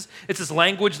Christianese is? It's this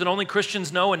language that only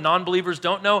Christians know and non-believers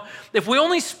don't know. If we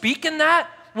only speak in that,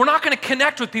 we're not going to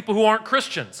connect with people who aren't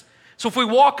Christians. So if we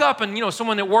walk up and,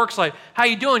 someone at work's like, "How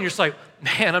you doing?" You're just like,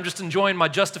 "Man, I'm just enjoying my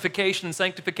justification and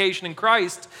sanctification in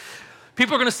Christ."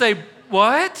 People are going to say,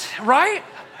 "What?" Right?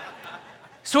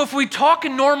 So if we talk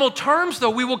in normal terms,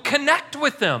 though, we will connect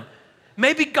with them.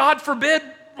 Maybe, God forbid,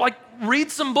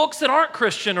 read some books that aren't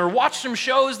Christian or watch some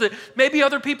shows that maybe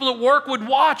other people at work would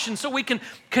watch, and so we can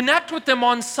connect with them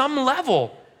on some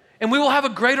level. And we will have a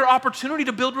greater opportunity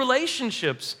to build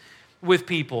relationships with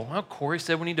people. Well, Corey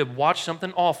said we need to watch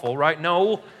something awful, right?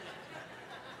 No.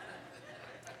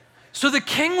 So the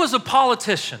king was a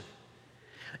politician,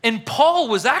 and Paul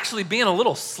was actually being a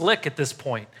little slick at this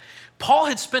point. Paul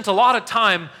had spent a lot of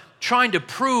time trying to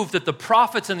prove that the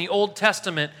prophets in the Old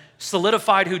Testament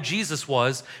solidified who Jesus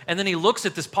was, and then he looks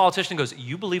at this politician and goes,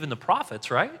 "You believe in the prophets,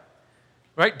 right?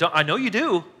 Right? I know you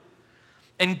do."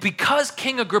 And because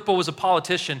King Agrippa was a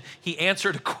politician, he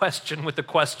answered a question with a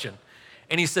question.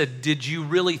 And he said, "Did you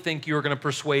really think you were going to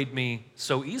persuade me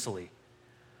so easily?"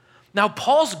 Now,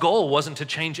 Paul's goal wasn't to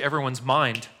change everyone's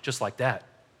mind just like that.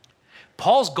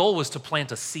 Paul's goal was to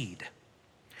plant a seed.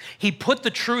 He put the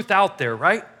truth out there,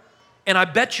 right? And I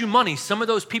bet you money, some of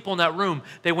those people in that room,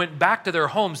 they went back to their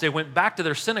homes, they went back to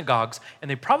their synagogues, and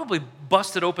they probably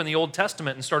busted open the Old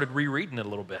Testament and started rereading it a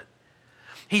little bit.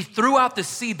 He threw out the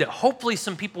seed that hopefully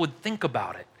some people would think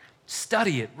about it,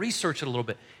 study it, research it a little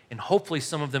bit, and hopefully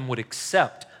some of them would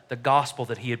accept the gospel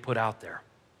that he had put out there.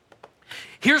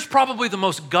 Here's probably the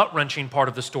most gut-wrenching part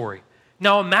of the story.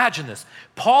 Now imagine this.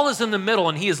 Paul is in the middle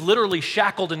and he is literally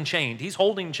shackled and chained. He's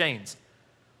holding chains.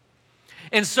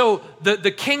 And so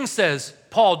the king says,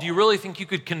 "Paul, do you really think you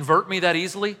could convert me that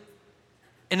easily?"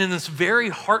 And in this very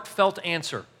heartfelt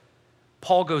answer,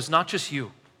 Paul goes, "Not just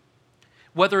you.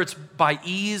 Whether it's by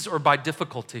ease or by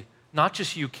difficulty, not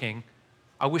just you, king.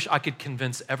 I wish I could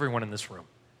convince everyone in this room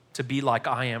to be like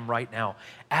I am right now,"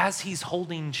 as he's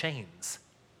holding chains.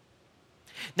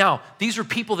 Now, these are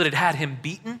people that had him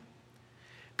beaten,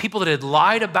 people that had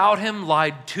lied about him,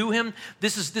 lied to him.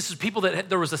 This is people that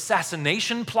there was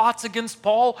assassination plots against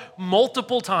Paul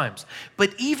multiple times.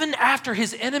 But even after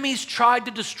his enemies tried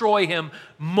to destroy him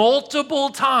multiple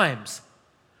times,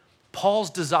 Paul's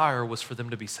desire was for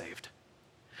them to be saved.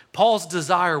 Paul's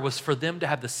desire was for them to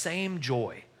have the same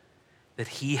joy that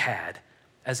he had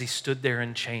as he stood there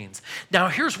in chains. Now,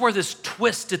 here's where this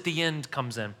twist at the end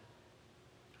comes in.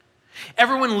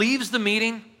 Everyone leaves the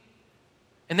meeting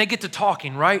and they get to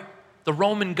talking, right? The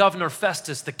Roman governor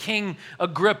Festus, the king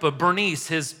Agrippa, Bernice,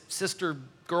 his sister,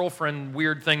 girlfriend,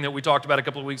 weird thing that we talked about a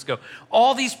couple of weeks ago.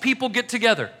 All these people get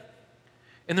together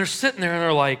and they're sitting there and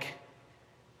they're like,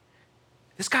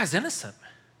 "This guy's innocent.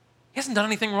 He hasn't done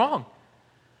anything wrong.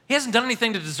 He hasn't done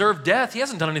anything to deserve death. He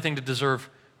hasn't done anything to deserve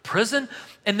prison."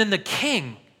 And then the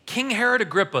king, King Herod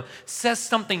Agrippa, says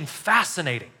something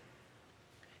fascinating.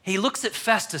 He looks at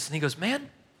Festus and he goes, "Man,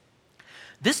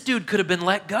 This dude could have been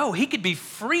let go. He could be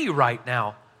free right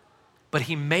now. But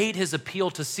he made his appeal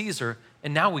to Caesar,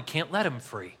 and now we can't let him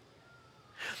free.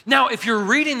 Now, if you're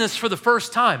reading this for the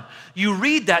first time, you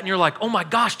read that and you're like, oh my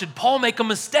gosh, did Paul make a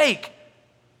mistake?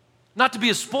 Not to be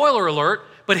a spoiler alert,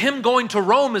 but him going to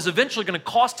Rome is eventually going to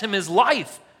cost him his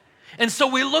life. And so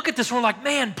we look at this and we're like,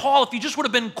 man, Paul, if you just would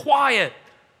have been quiet,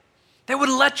 they would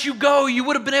have let you go. You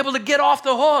would have been able to get off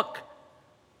the hook.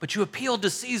 But you appealed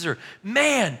to Caesar.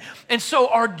 Man. And so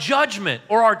our judgment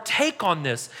or our take on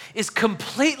this is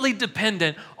completely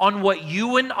dependent on what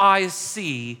you and I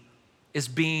see as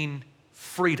being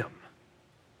freedom.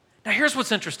 Now, here's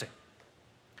what's interesting.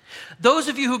 Those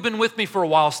of you who've been with me for a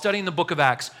while studying the book of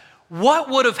Acts, what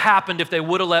would have happened if they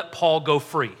would have let Paul go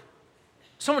free?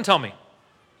 Someone tell me.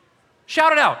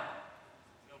 Shout it out.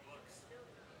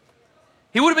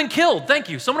 He would have been killed. Thank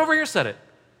you. Someone over here said it.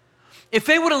 If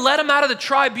they would have let him out of the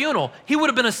tribunal, he would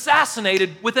have been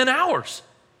assassinated within hours.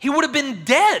 He would have been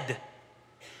dead.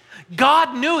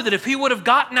 God knew that if he would have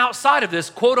gotten outside of this,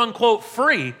 quote unquote,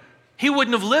 free, he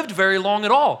wouldn't have lived very long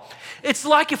at all. It's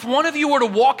like if one of you were to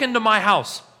walk into my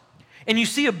house and you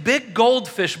see a big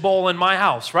goldfish bowl in my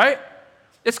house, right?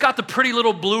 It's got the pretty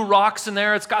little blue rocks in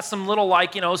there. It's got some little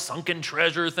sunken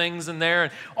treasure things in there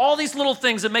and all these little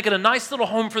things that make it a nice little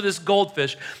home for this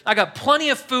goldfish. I got plenty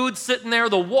of food sitting there.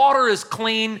 The water is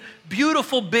clean,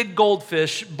 beautiful big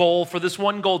goldfish bowl for this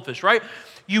one goldfish, right?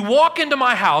 You walk into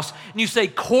my house and you say,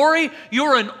 Corey,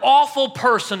 you're an awful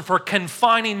person for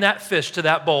confining that fish to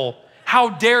that bowl. How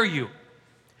dare you?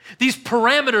 These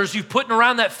parameters you've put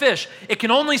around that fish, it can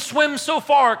only swim so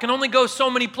far, it can only go so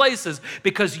many places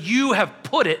because you have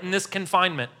put it in this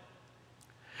confinement.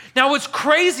 Now, what's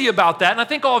crazy about that, and I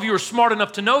think all of you are smart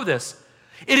enough to know this,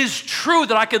 it is true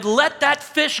that I could let that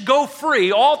fish go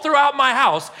free all throughout my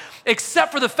house,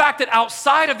 except for the fact that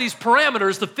outside of these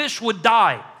parameters, the fish would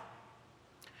die.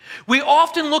 We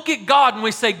often look at God and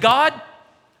we say, God,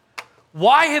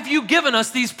 why have you given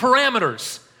us these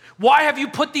parameters? Why have you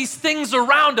put these things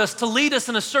around us to lead us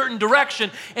in a certain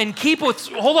direction and keep us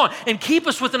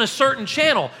within a certain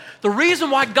channel? The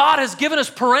reason why God has given us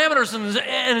parameters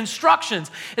and instructions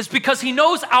is because he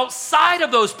knows outside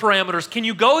of those parameters, can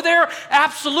you go there?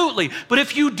 Absolutely. But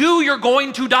if you do, you're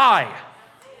going to die.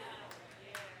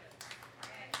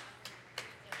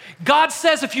 God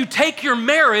says if you take your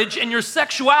marriage and your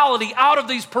sexuality out of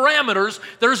these parameters,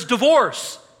 there's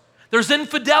divorce, there's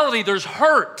infidelity, there's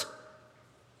hurt.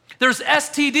 There's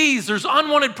STDs, there's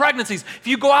unwanted pregnancies. If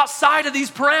you go outside of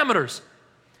these parameters,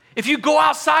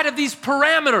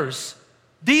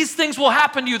 these things will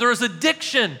happen to you. There is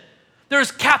addiction, there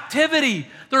is captivity,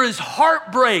 there is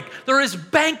heartbreak, there is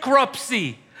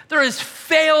bankruptcy, there is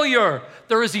failure,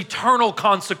 there is eternal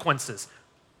consequences.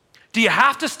 Do you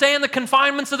have to stay in the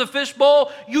confinements of the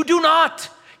fishbowl? You do not.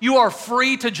 You are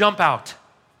free to jump out.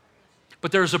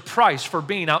 But there's a price for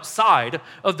being outside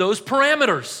of those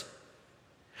parameters.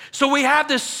 So we have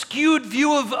this skewed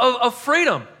view of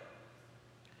freedom.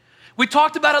 We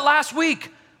talked about it last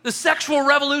week, the sexual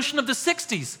revolution of the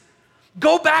 60s.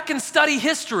 Go back and study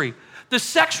history. The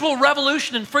sexual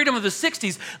revolution and freedom of the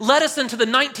 60s led us into the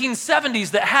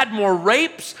 1970s that had more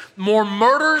rapes, more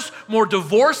murders, more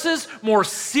divorces, more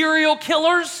serial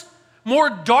killers,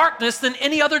 more darkness than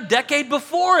any other decade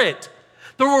before it.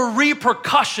 There were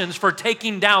repercussions for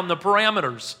taking down the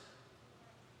parameters.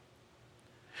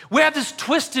 We have this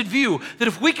twisted view that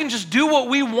if we can just do what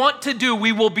we want to do,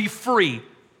 we will be free.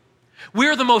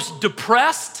 We're the most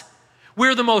depressed,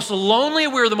 we're the most lonely,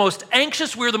 we're the most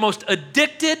anxious, we're the most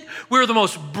addicted, we're the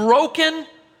most broken.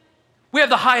 We have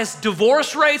the highest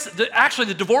divorce rates. Actually,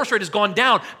 the divorce rate has gone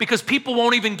down because people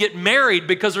won't even get married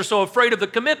because they're so afraid of the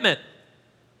commitment.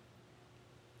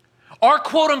 Our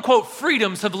quote-unquote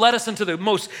freedoms have led us into the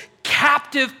most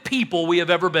captive people we have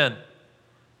ever been.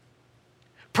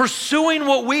 Pursuing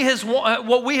what we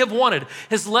have wanted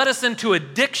has led us into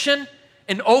addiction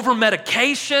and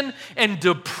over-medication and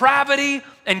depravity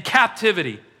and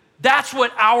captivity. That's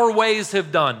what our ways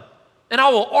have done. And I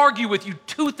will argue with you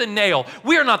tooth and nail.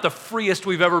 We are not the freest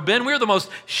we've ever been. We are the most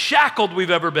shackled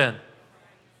we've ever been.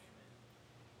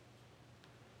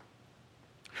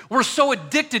 We're so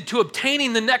addicted to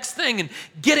obtaining the next thing and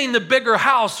getting the bigger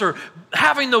house or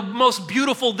having the most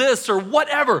beautiful this or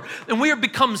whatever. And we have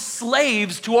become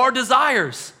slaves to our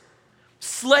desires,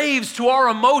 slaves to our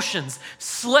emotions,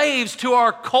 slaves to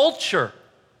our culture.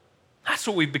 That's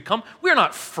what we've become. We're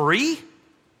not free.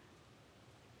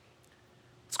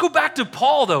 Let's go back to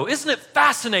Paul, though. Isn't it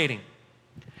fascinating?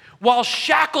 While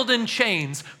shackled in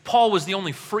chains, Paul was the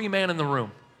only free man in the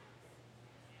room.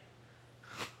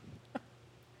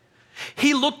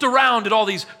 He looked around at all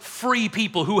these free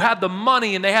people who had the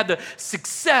money and they had the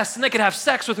success and they could have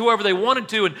sex with whoever they wanted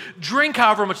to and drink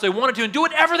however much they wanted to and do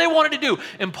whatever they wanted to do.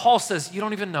 And Paul says, you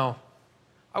don't even know.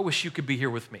 I wish you could be here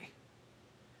with me.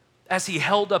 As he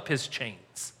held up his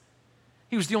chains,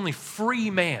 he was the only free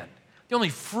man, the only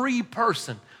free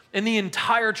person in the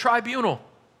entire tribunal.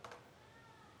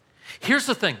 Here's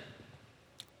the thing.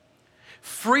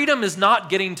 Freedom is not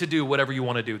getting to do whatever you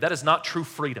want to do. That is not true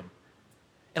freedom.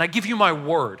 And I give you my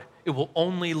word, it will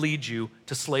only lead you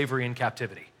to slavery and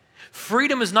captivity.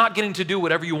 Freedom is not getting to do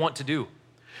whatever you want to do.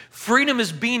 Freedom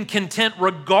is being content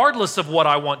regardless of what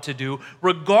I want to do,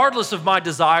 regardless of my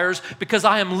desires, because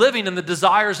I am living in the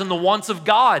desires and the wants of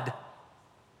God.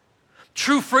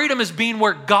 True freedom is being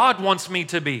where God wants me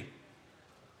to be.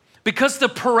 Because the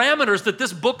parameters that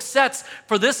this book sets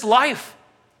for this life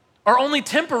are only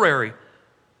temporary.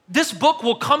 This book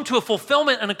will come to a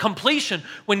fulfillment and a completion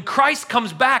when Christ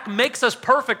comes back, makes us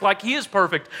perfect like he is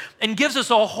perfect, and gives us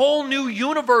a whole new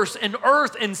universe and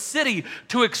earth and city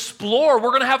to explore.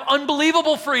 We're going to have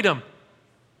unbelievable freedom.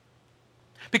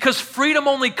 Because freedom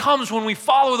only comes when we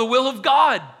follow the will of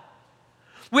God.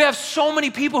 We have so many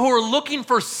people who are looking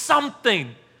for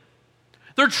something.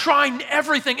 They're trying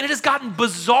everything, and it has gotten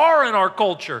bizarre in our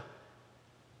culture.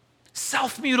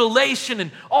 Self-mutilation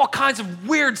and all kinds of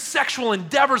weird sexual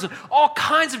endeavors and all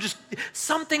kinds of just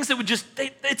some things that would just,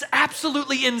 it's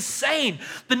absolutely insane.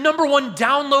 The number one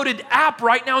downloaded app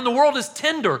right now in the world is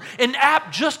Tinder, an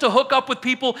app just to hook up with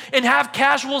people and have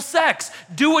casual sex.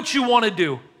 Do what you want to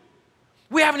do.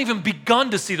 We haven't even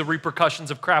begun to see the repercussions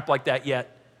of crap like that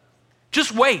yet.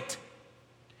 Just wait.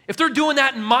 If they're doing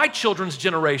that in my children's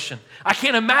generation, I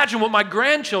can't imagine what my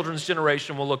grandchildren's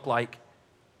generation will look like.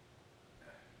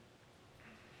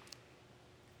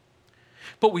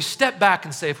 But we step back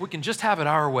and say, if we can just have it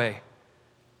our way.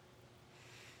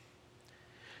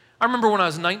 I remember when I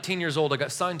was 19 years old, I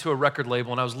got signed to a record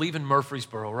label and I was leaving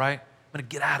Murfreesboro, right? I'm gonna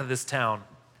get out of this town.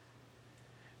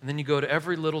 And then you go to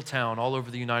every little town all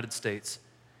over the United States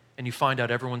and you find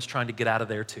out everyone's trying to get out of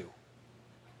there too.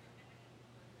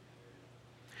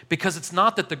 Because it's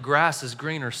not that the grass is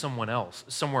greener somewhere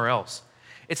else.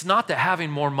 It's not that having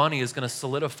more money is gonna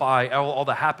solidify all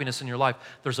the happiness in your life.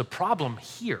 There's a problem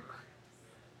here.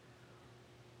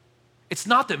 It's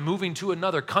not that moving to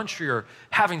another country or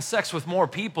having sex with more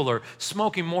people or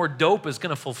smoking more dope is going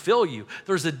to fulfill you.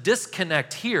 There's a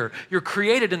disconnect here. You're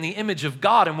created in the image of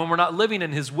God, and when we're not living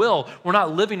in his will, we're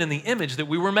not living in the image that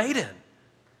we were made in.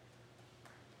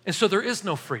 And so there is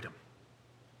no freedom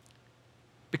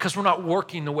because we're not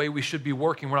working the way we should be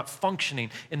working. We're not functioning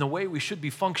in the way we should be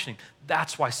functioning.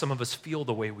 That's why some of us feel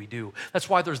the way we do. That's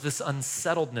why there's this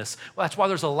unsettledness. That's why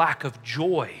there's a lack of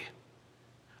joy.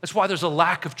 That's why there's a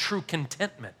lack of true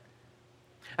contentment.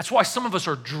 That's why some of us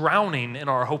are drowning in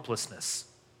our hopelessness.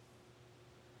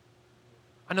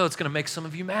 I know it's going to make some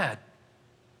of you mad.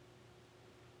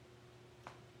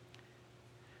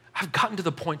 I've gotten to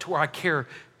the point to where I care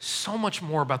so much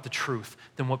more about the truth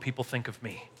than what people think of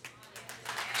me.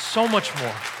 So much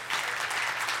more.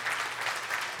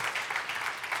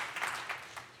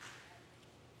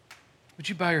 Would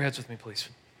you bow your heads with me, please?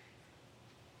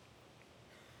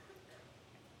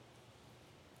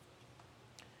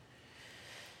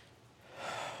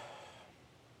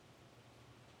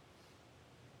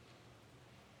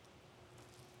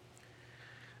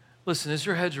 Listen, as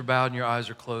your heads are bowed and your eyes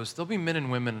are closed, there'll be men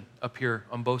and women up here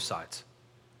on both sides.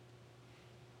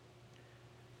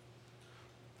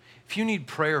 If you need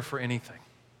prayer for anything,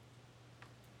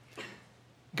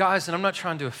 guys, and I'm not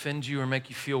trying to offend you or make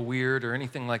you feel weird or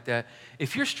anything like that.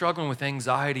 If you're struggling with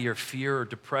anxiety or fear or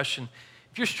depression,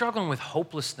 if you're struggling with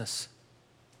hopelessness,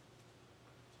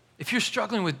 if you're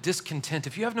struggling with discontent,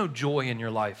 if you have no joy in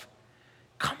your life,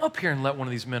 come up here and let one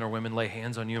of these men or women lay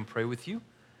hands on you and pray with you.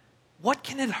 What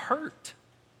can it hurt?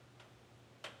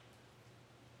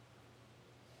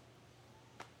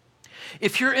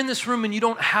 If you're in this room and you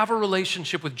don't have a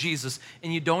relationship with Jesus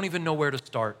and you don't even know where to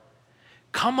start,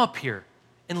 come up here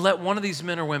and let one of these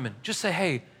men or women just say,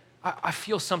 hey, I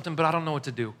feel something, but I don't know what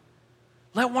to do.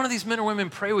 Let one of these men or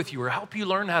women pray with you or help you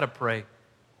learn how to pray.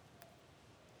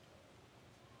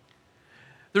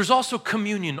 There's also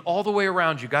communion all the way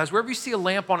around you, guys. Wherever you see a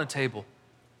lamp on a table,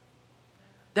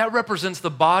 that represents the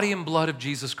body and blood of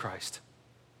Jesus Christ.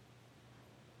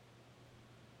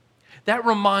 That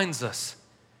reminds us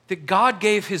that God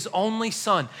gave his only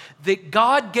son, that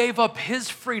God gave up his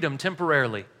freedom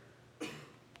temporarily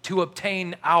to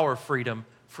obtain our freedom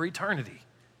for eternity.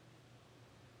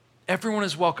 Everyone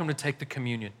is welcome to take the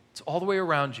communion. It's all the way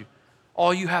around you.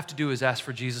 All you have to do is ask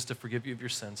for Jesus to forgive you of your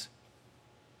sins.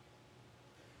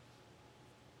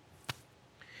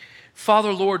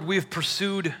 Father, Lord, we have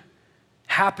pursued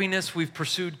happiness, we've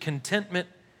pursued contentment,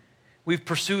 we've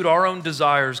pursued our own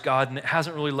desires, God, and it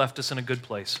hasn't really left us in a good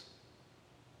place.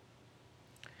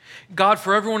 God,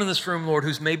 for everyone in this room, Lord,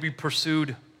 who's maybe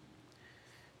pursued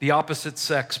the opposite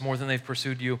sex more than they've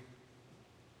pursued you.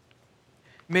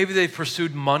 Maybe they've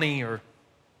pursued money, or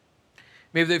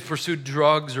maybe they've pursued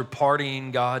drugs or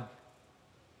partying, God.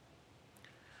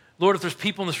 Lord, if there's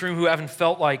people in this room who haven't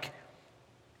felt like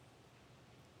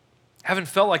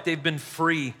they've been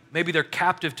free, maybe they're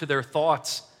captive to their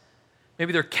thoughts,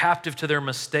 maybe they're captive to their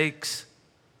mistakes.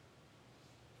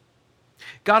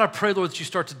 God, I pray, Lord, that you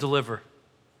start to deliver.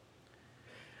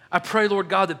 I pray, Lord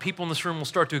God, that people in this room will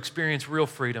start to experience real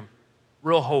freedom,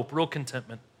 real hope, real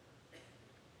contentment.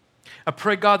 I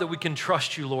pray, God, that we can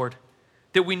trust you, Lord,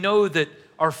 that we know that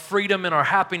our freedom and our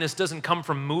happiness doesn't come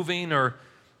from moving, or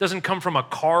doesn't come from a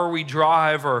car we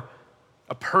drive, or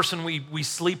a person we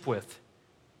sleep with.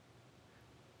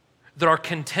 That our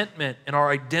contentment and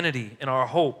our identity and our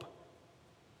hope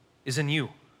is in you.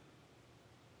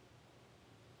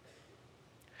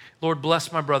 Lord,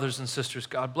 bless my brothers and sisters,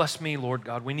 God. Bless me, Lord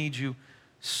God. We need you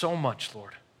so much,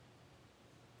 Lord.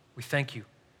 We thank you,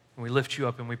 and we lift you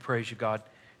up, and we praise you, God.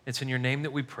 It's in your name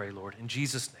that we pray, Lord. In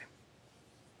Jesus'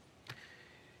 name.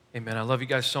 Amen. I love you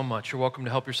guys so much. You're welcome to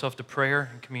help yourself to prayer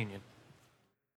and communion.